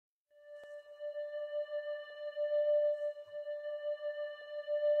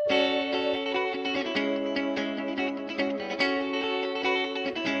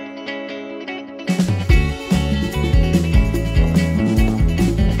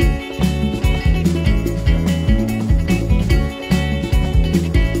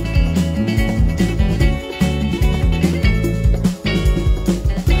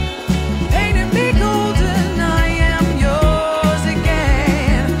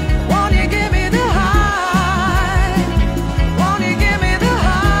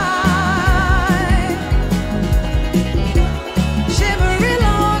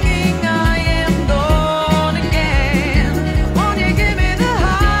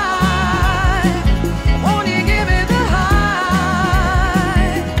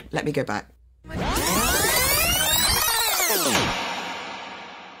me go back.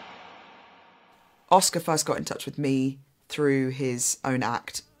 Oscar first got in touch with me through his own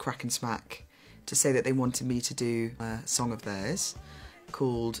act, Crack and Smack, to say that they wanted me to do a song of theirs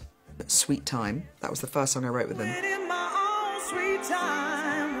called Sweet Time. That was the first song I wrote with them. It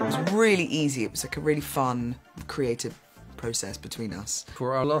was really easy. It was like a really fun, creative process between us.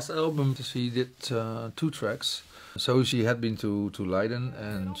 For our last album, she did 2 tracks. So she had been to Leiden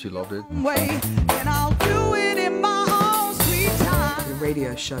and she loved it. A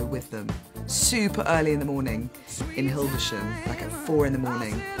radio show with them, super early in the morning in Hilversum, like at 4 in the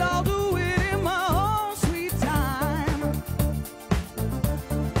morning. I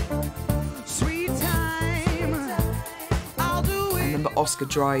remember Oscar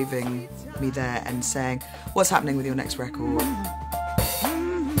driving me there and saying, "What's happening with your next record?"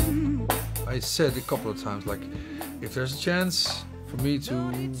 I said a couple of times, like, if there's a chance for me to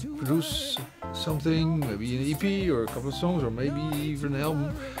produce something, maybe an EP or a couple of songs or maybe even an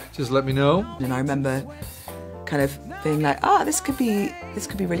album, just let me know. And I remember kind of being like, this could be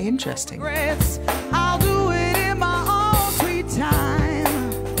really interesting.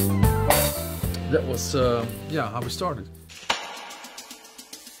 That was how we started.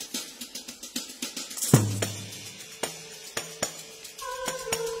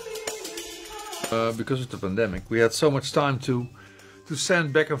 Because of the pandemic, we had so much time to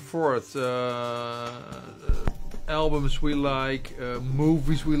send back and forth albums we like,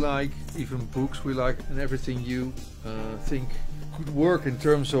 movies we like, even books we like, and everything you think could work in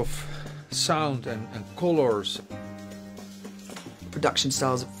terms of sound and colors. Production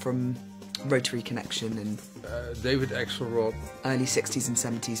styles from Rotary Connection and David Axelrod. Early 60s and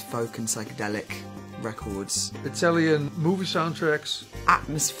 70s folk and psychedelic records. Italian movie soundtracks.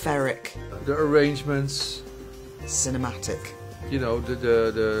 Atmospheric. The arrangements. Cinematic. You know,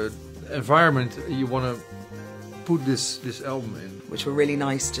 the environment you want to put this album in. Which were really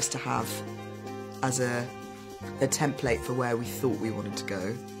nice just to have as a template for where we thought we wanted to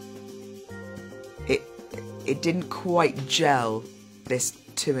go. It didn't quite gel, this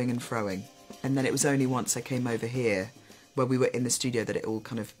toing and froing. And then it was only once I came over here, where we were in the studio, that it all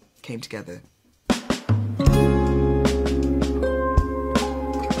kind of came together.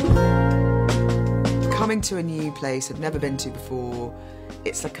 Coming to a new place I'd never been to before,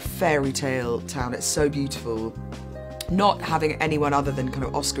 it's like a fairy tale town, it's so beautiful. Not having anyone other than kind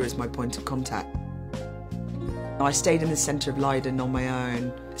of Oscar as my point of contact. I stayed in the centre of Leiden on my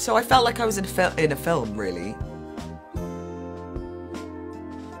own, so I felt like I was in a film, really.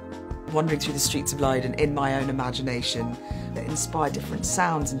 Wandering through the streets of Leiden in my own imagination, that inspired different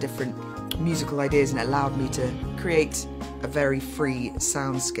sounds and different musical ideas, and it allowed me to create a very free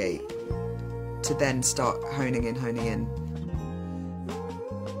soundscape to then start honing in.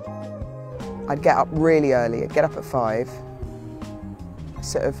 I'd get up really early, I'd get up at 5,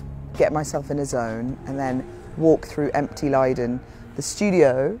 sort of get myself in a zone, and then walk through empty Leiden. The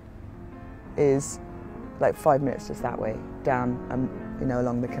studio is like 5 minutes just that way, down,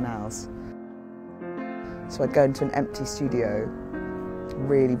 along the canals. So I'd go into an empty studio,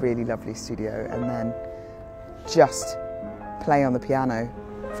 really, really lovely studio, and then just play on the piano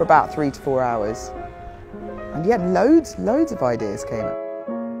for about 3 to 4 hours. And yeah, loads of ideas came up.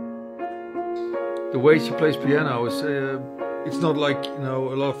 The way she plays piano is, it's not like, a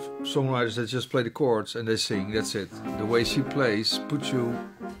lot of songwriters that just play the chords and they sing, that's it. The way she plays puts you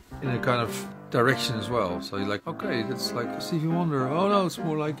in a kind of direction as well. So you're like, okay, that's like Stevie Wonder. Oh no, it's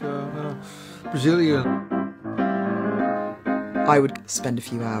more like Brazilian. I would spend a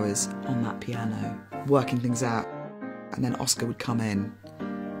few hours on that piano, working things out, and then Oscar would come in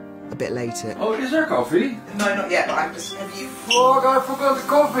a bit later. Oh, is there coffee? No, not yet, but I'm just... Have you... Oh, I forgot the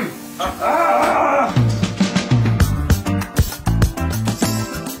coffee!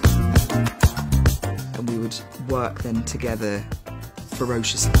 And we would work then together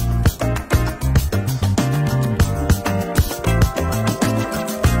ferociously.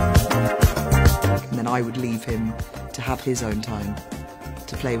 And then I would leave him to have his own time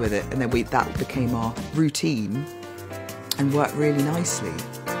to play with it, and then that became our routine and worked really nicely.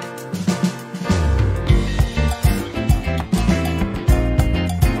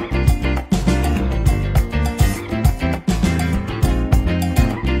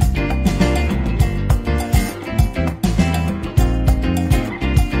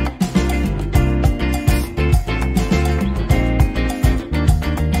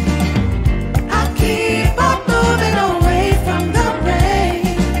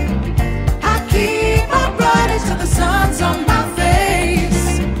 I keep on running till the sun's on my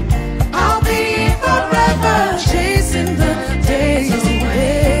face.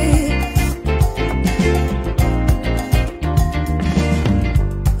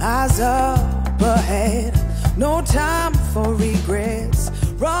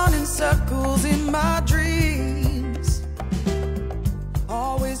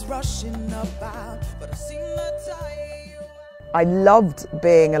 I loved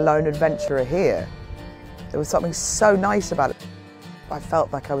being a lone adventurer here. There was something so nice about it. I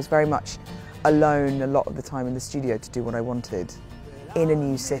felt like I was very much alone a lot of the time in the studio to do what I wanted in a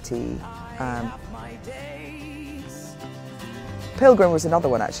new city. Pilgrim was another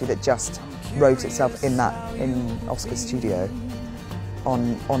one actually that just wrote itself in Oscar's studio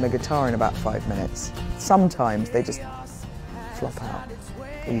on a guitar in about 5 minutes. Sometimes they just flop out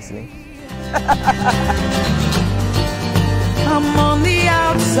easily. I'm on the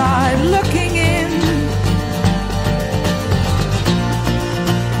outside looking in,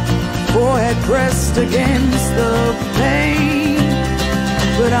 forehead pressed against the pain,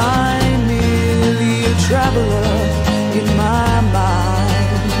 but I'm merely a traveler in my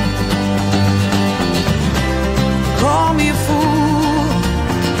mind. Call me a fool,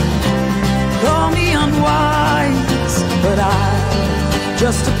 call me unwise, but I'm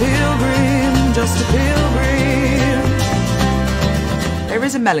just a pilgrim, just a pilgrim. There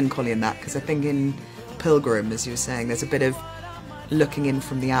is a melancholy in that, because I think in Pilgrim, as you were saying, there's a bit of looking in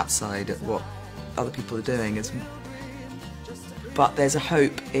from the outside at what other people are doing, but there's a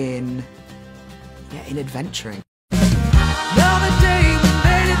hope in adventuring. Another day we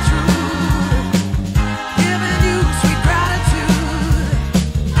made it through, giving you sweet gratitude.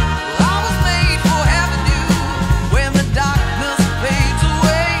 I was made for having you when the darkness fades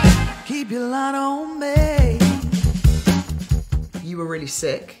away. Keep your light on me. You were really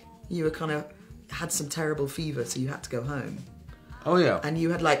sick. You were had some terrible fever, so you had to go home. Oh yeah. And you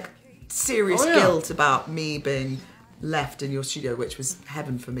had like serious guilt about me being left in your studio, which was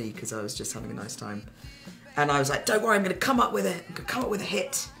heaven for me because I was just having a nice time. And I was like, don't worry, I'm going to come up with a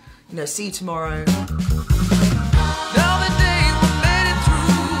hit. You know, see you tomorrow. Another day we made it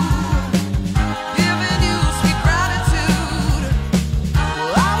through, giving you sweet gratitude.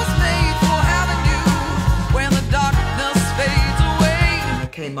 I was made for having you when the darkness fades away. And I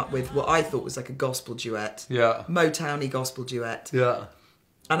came up with what I thought was like a gospel duet. Yeah. Motown-y gospel duet. Yeah.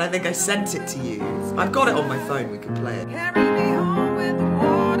 And I think I sent it to you. I've got it on my phone, we can play it. Carry me home when the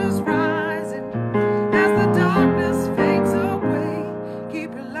water's rising, as the darkness fades away.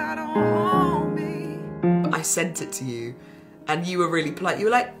 Keep your light on me. I sent it to you, and you were really polite. You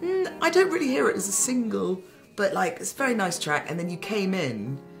were like, I don't really hear it as a single, but like, it's a very nice track. And then you came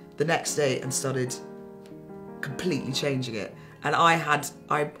in the next day and started completely changing it. And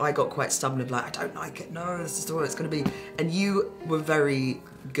I got quite stubborn of like, I don't like it, no, this is what it's gonna be. And you were very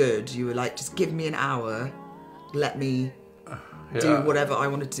good. You were like, just give me an hour, let me do whatever I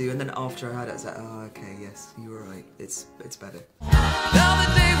wanted to do. And then after I heard it, I was like, oh, okay, yes, you were right, it's better. Another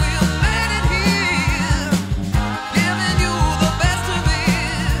day we made it here, giving you the best of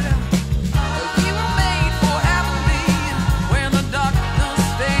it. We were made for having me when the darkness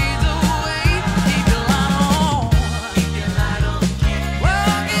fades away. Keep your light on, keep your light on,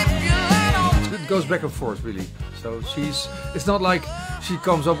 well, keep your light on. It goes back and forth really. So it's not like she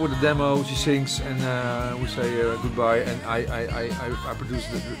comes up with a demo, she sings, and we say goodbye, and I produce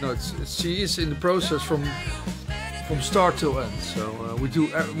it. No, she is in the process from start till end. So we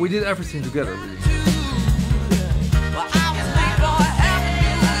did everything together really.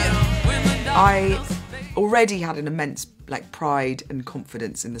 I already had an immense pride and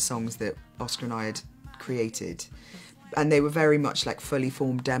confidence in the songs that Oscar and I had created, and they were very much like fully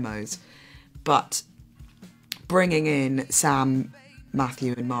formed demos. But bringing in Sam,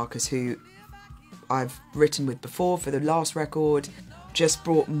 Matthew and Marcus, who I've written with before for the last record, just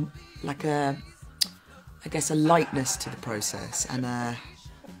brought like a lightness to the process and a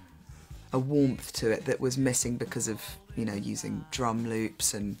warmth to it that was missing because of, you know, using drum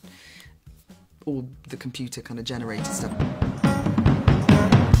loops and all the computer kind of generated stuff.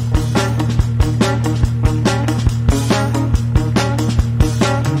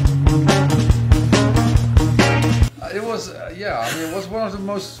 It was, it was one of the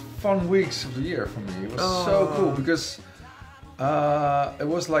most fun weeks of the year for me. It was so cool because it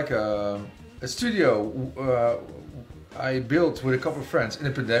was like a studio I built with a couple of friends in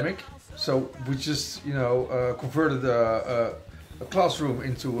the pandemic. So we just, converted a classroom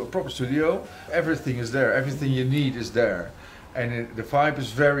into a proper studio. Everything is there, everything you need is there. And the vibe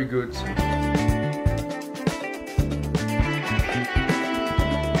is very good.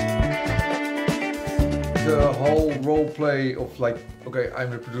 The whole role play of like, okay,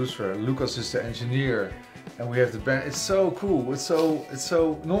 I'm the producer, Lucas is the engineer, and we have the band. It's so cool. It's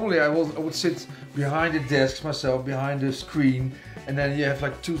so. Normally I would sit behind the desk myself, behind the screen, and then you have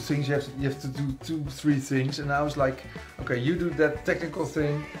like two things. You have to do 2-3 things, and I was like, okay, you do that technical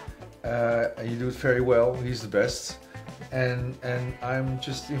thing, and you do it very well. He's the best, and I'm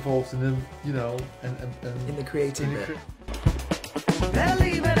just involved in them, and in the creative bit. Better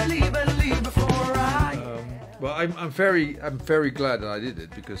leave before I. Well, I'm very glad that I did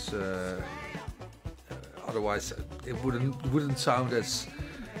it, because otherwise it wouldn't sound as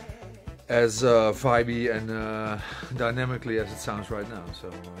vibey and dynamically as it sounds right now.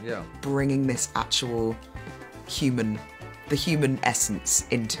 So yeah, Bringing this actual the human essence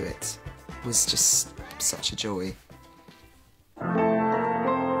into it was just such a joy.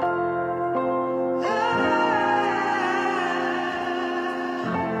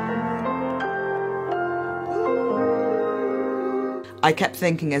 I kept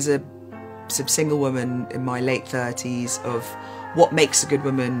thinking as a sort of single woman in my late 30s of what makes a good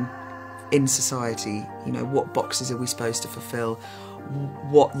woman in society. You know, what boxes are we supposed to fulfill?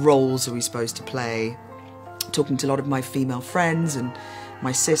 What roles are we supposed to play? Talking to a lot of my female friends and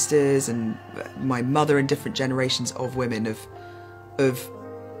my sisters and my mother and different generations of women of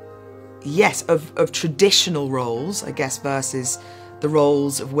traditional roles, I guess, versus the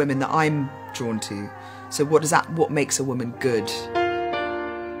roles of women that I'm drawn to. So what makes a woman good?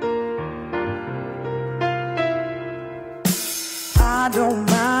 I don't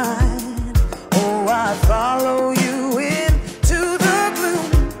mind, oh, I follow you into the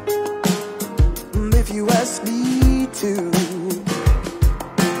gloom, if you ask me to.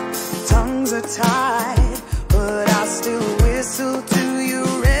 Tongues are tied, but I still whistle to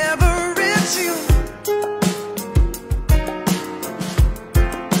your every tune.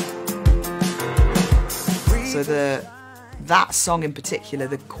 So that song in particular,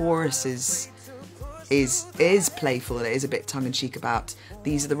 the chorus is playful, and it is a bit tongue-in-cheek about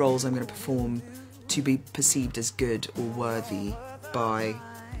these are the roles I'm going to perform to be perceived as good or worthy by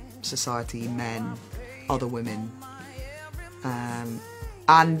society, men, other women.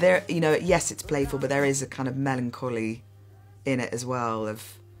 And there, you know, yes, it's playful, but there is a kind of melancholy in it as well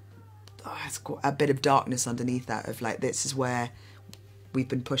of it's got a bit of darkness underneath that, of like, this is where we've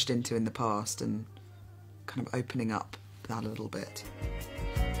been pushed into in the past, and kind of opening up that a little bit.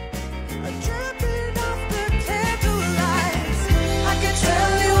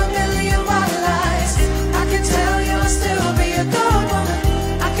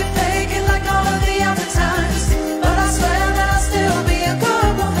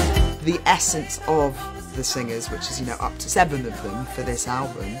 The essence of the singers, which is, you know, up to 7 of them for this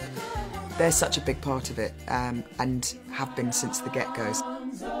album, they're such a big part of it, and have been since the get-go.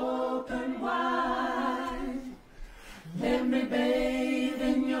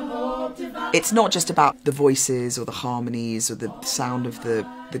 It's not just about the voices or the harmonies or the sound of the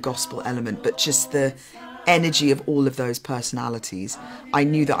gospel element, but just the energy of all of those personalities. I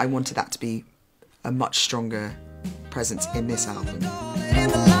knew that I wanted that to be a much stronger presence in this album.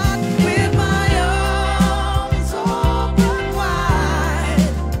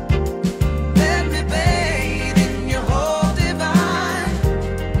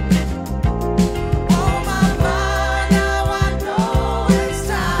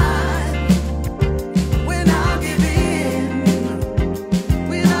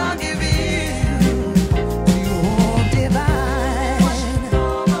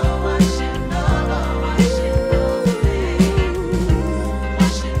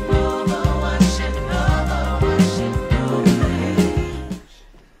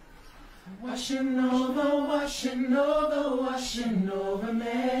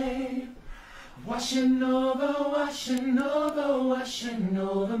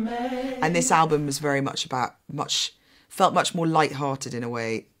 And this album was very much about, felt much more light-hearted in a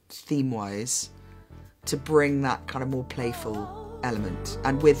way, theme-wise, to bring that kind of more playful element.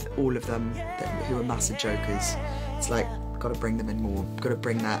 And with all of them who are massive jokers, it's like, got to bring them in more, got to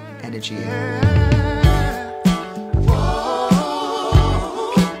bring that energy in.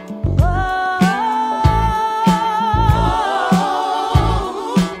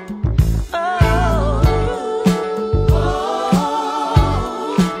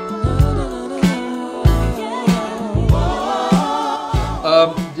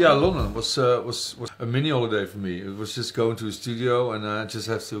 Yeah, London was a mini holiday for me. It was just going to a studio and I just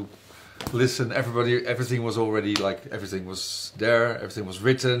have to listen. Everything was already, like, everything was there, everything was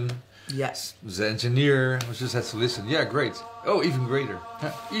written. Yes. The engineer, I just had to listen. Yeah, great. Oh, even greater.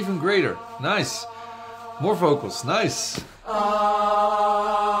 Yeah, even greater. Nice. More vocals. Nice.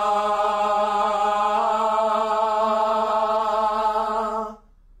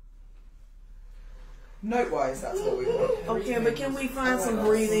 Note-wise, that's what we want. Okay, but can we find some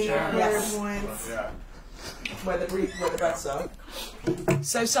breathing prayer points? Yeah. Where the breaths are.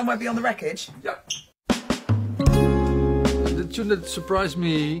 So somewhere beyond the wreckage? Yep. The tune that surprised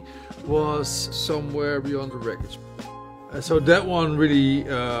me was Somewhere Beyond the Wreckage. So that one really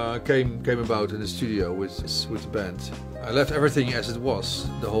came about in the studio with the band. I left everything as it was,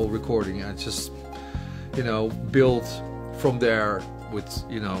 the whole recording, and just, you know, built from there with,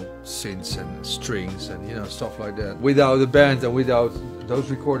 you know, synths and strings and, you know, stuff like that. Without the band and without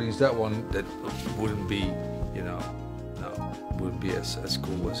those recordings, that wouldn't be, you know, wouldn't be as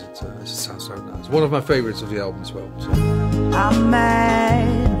cool as it sounds right now. It's one of my favorites of the album as well. So. I'm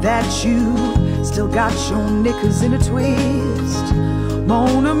mad that you still got your knickers in a twist.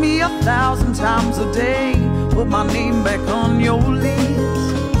 Moan to me 1,000 times a day, put my name back on your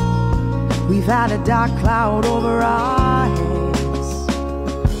list. We've had a dark cloud over our heads,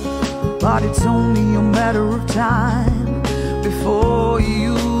 but it's only a matter of time before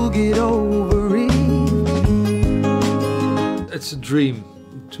you get over it. It's a dream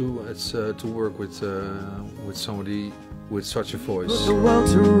to work with somebody with such a voice. Put the world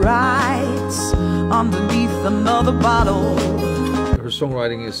to rights underneath another bottle. Her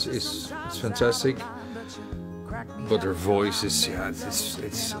songwriting is fantastic, but her voice is, yeah,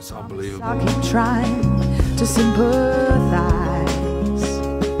 it's unbelievable. I'll keep trying to sympathize.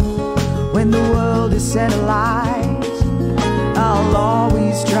 When the world is set alight, I'll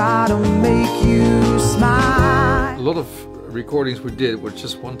always try to make you smile. A lot of recordings we did were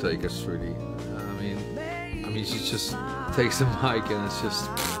just one takers, really. I mean, she just takes the mic and it's just,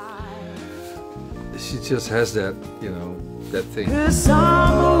 she just has that, you know, that thing. 'Cause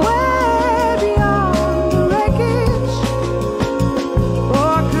somewhere beyond the wreckage,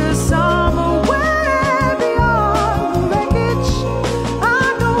 or 'cause somewhere beyond the wreckage,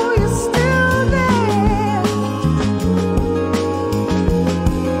 I know you're still there.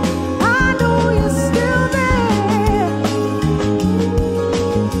 I know you're still there.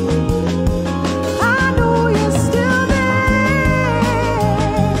 I know you're still there.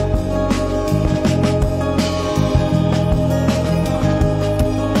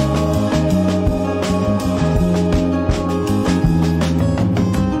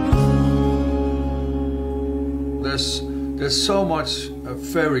 There's so much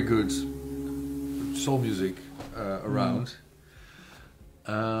very good soul music around.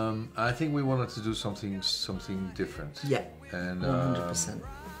 I think we wanted to do something different. Yeah, and 100%.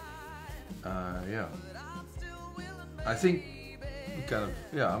 yeah, I think we kind of,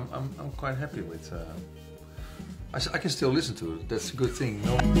 yeah, I'm quite happy with. I can still listen to it. That's a good thing.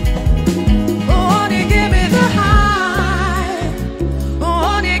 No? Won't you give me the high?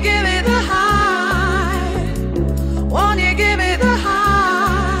 Won't you give me the high? Won't you give me the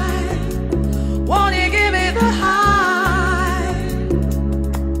high? Won't you give me the high?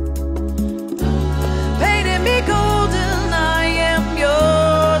 Painting me golden, I am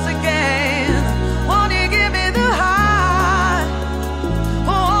yours again. Won't you give me the high?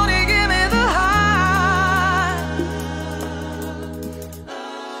 Won't you give me the high?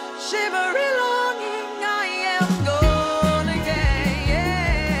 Shivery longing, I am gone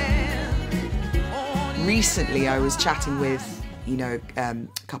again. Recently I was chatting with, you know, a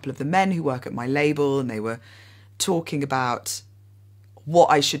couple of the men who work at my label, and they were talking about what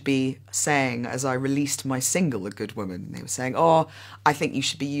I should be saying as I released my single, A Good Woman. They were saying, oh, I think you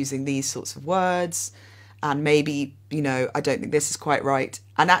should be using these sorts of words, and maybe, you know, I don't think this is quite right.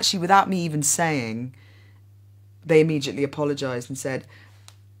 And actually, without me even saying, they immediately apologised and said,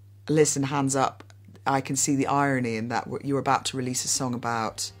 listen, hands up, I can see the irony in that you're about to release a song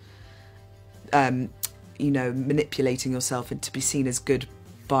about, you know, manipulating yourself and to be seen as good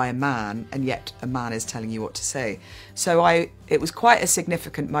by a man, and yet a man is telling you what to say. So it was quite a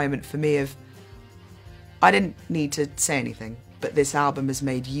significant moment for me of, I didn't need to say anything, but this album has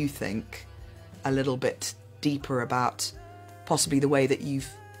made you think a little bit deeper about possibly the way that you've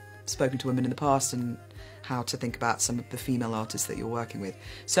spoken to women in the past and how to think about some of the female artists that you're working with.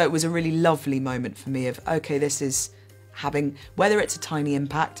 So it was a really lovely moment for me of, okay, this is having, whether it's a tiny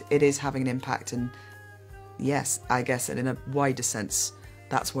impact, it is having an impact, and yes, I guess in a wider sense,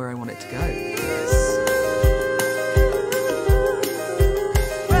 that's where I want it to go.